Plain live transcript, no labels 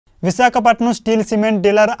Visakhapatnam steel cement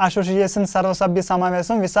dealer association సర్వసభ్య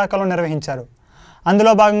సమావేశం విశాఖలో నిర్వహించారు.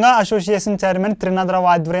 అందులో భాగంగా అసోసియేషన్ చైర్మన్ త్రినాథరావు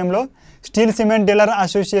ఆధ్వర్యంలో స్టీల్ సిమెంట్ డీలర్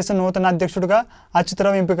అసోసియేషన్ నూతన అధ్యక్షుడిగా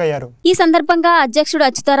అచ్యుతరావు ఎంపికయ్యారు. ఈ సందర్భంగా అధ్యక్షుడు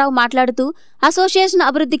అచ్యుతరావు మాట్లాడుతూ అసోసియేషన్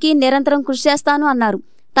అభివృద్ధికి నిరంతరం కృషి చేస్తాను అన్నారు.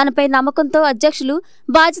 తనపై నమ్మకంతో అధ్యక్షులు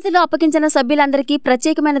బాధ్యతలు అప్పగించిన సభ్యులందరికీ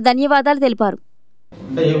ప్రత్యేకమైన ధన్యవాదాలు తెలిపారు.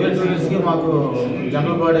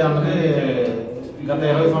 గత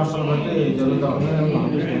 20 సంవత్సరాల బట్టి జరుగుతూ ఉంది.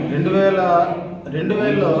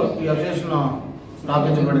 2000లో ఈ అసోసియేషన్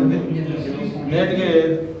స్థాపించబడింది. నేటికి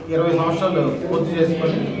 20 సంవత్సరాలు పూర్తి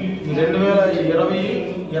చేసుకొని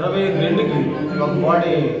 2022కి ఒక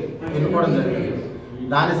బాడీ ఎన్నుకోవడం జరిగింది.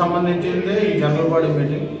 దానికి సంబంధించింది ఈ జనరల్ బాడీ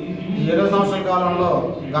మీటింగ్. ఈ 20 సంవత్సరాల కాలంలో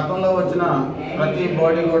గతంలో వచ్చిన ప్రతి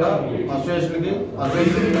బాడీ కూడా అసోసియేషన్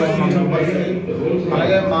పరిస్థితి,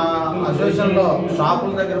 అలాగే మా అసోసియేషన్లో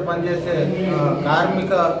షాపుల దగ్గర పనిచేసే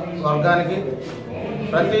కార్మిక వర్గానికి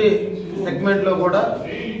ప్రతి సెగ్మెంట్లో కూడా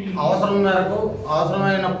అవసరం మేరకు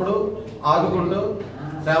అవసరమైనప్పుడు ఆదుకుంటూ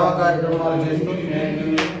సేవా కార్యక్రమాలు చేస్తూ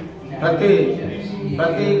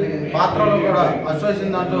ప్రతి పాత్రలో కూడా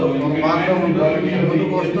అసోసియేషన్ దాంట్లో ఒక పాత్ర ఉంటూ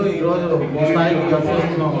ముందుకు వస్తూ ఈరోజు స్థాయికి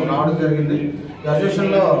అసోసియేషన్ రావడం జరిగింది. ఈ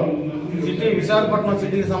అసోసియేషన్లో విశాఖపట్నం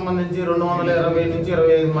సిటీకి సంబంధించి 220 నుంచి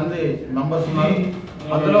 25 మంది మెంబర్స్ ఉన్నారు.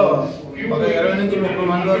 అందులో ఒక 20 నుంచి 30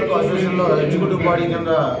 మంది వరకు అసోసియేషన్లో ఎగ్జిక్యూటివ్ బాడీ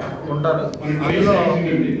కింద ఉంటారు. అందులో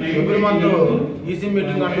ఎవ్రీ మంత్ ఈసీ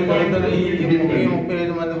మీటింగ్ అంటూ జరుగుతుంది.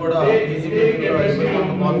 35 మంది కూడా ఈసీ మీటింగ్లో ఎవ్రీ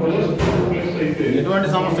మంత్ పాల్గొంటారు. ఎటువంటి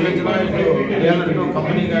సమస్యలు ఇచ్చినా ఇటు డీలర్ టు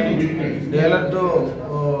కంపెనీ కానీ డీలర్ టు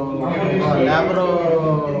లేబర్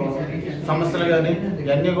సమస్యలు కానీ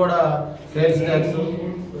ఇవన్నీ కూడా సేల్స్ ట్యాక్స్,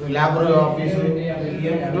 లేబర్ ఆఫీసు,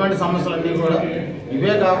 ఇటువంటి సమస్యలన్నీ కూడా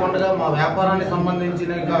ఇవే కాకుండా మా వ్యాపారానికి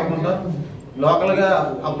సంబంధించినవి కాకుండా లోకల్గా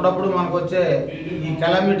అప్పుడప్పుడు మనకు వచ్చే ఈ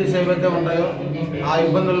కెలామిటీస్ ఏవైతే ఉంటాయో ఆ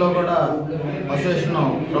ఇబ్బందుల్లో కూడా అసోసియేషన్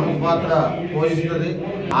ప్రముఖ పాత్ర పోషిస్తుంది.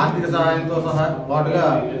 ఆర్థిక సహాయంతో పాటుగా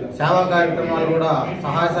సేవా కార్యక్రమాలు కూడా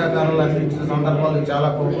సహాయ సహకారాలు అందించిన సందర్భాలు చాలా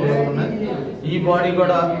కోరుకుంటూ ఉన్నాయి. ఈ బాడీ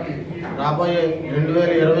కూడా రాబోయే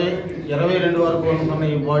 2022 వరకు అనుకున్న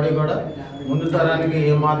ఈ బాడీ కూడా ముందు తరానికి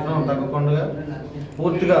ఏమాత్రం తగ్గకుండా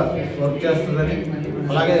పూర్తిగా వర్క్ చేస్తుందని,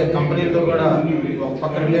 అలాగే కంపెనీలతో కూడా ఒక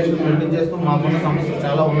పక్క రిలేషన్ మెయింటైన్ చేస్తూ మాకున్న సమస్యలు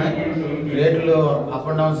చాలా ఉన్నాయి. రేట్లు అప్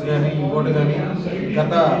అండ్ డౌన్స్ కానీ ఇంకోటి కానీ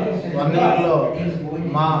గత 1 ఇయర్లో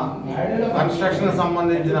మా కన్స్ట్రక్షన్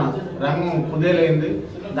సంబంధించిన రంగం కుదేలైంది.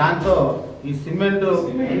 దాంతో ఈ సిమెంట్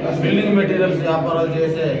బిల్డింగ్ మెటీరియల్స్ వ్యాపారాలు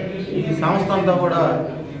చేసే ఈ సంస్థ అంతా కూడా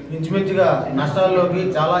ఇంచుమించుగా నష్టాల్లోకి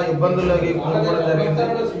చాలా ఇబ్బందుల్లోకి కూరుకోవడం జరిగింది.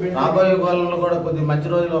 రాబోయే కాలంలో కూడా కొద్ది మంచి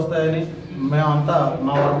రోజులు వస్తాయని మేమంతా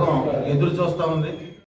మా వర్గం ఎదురు చూస్తూ ఉంది.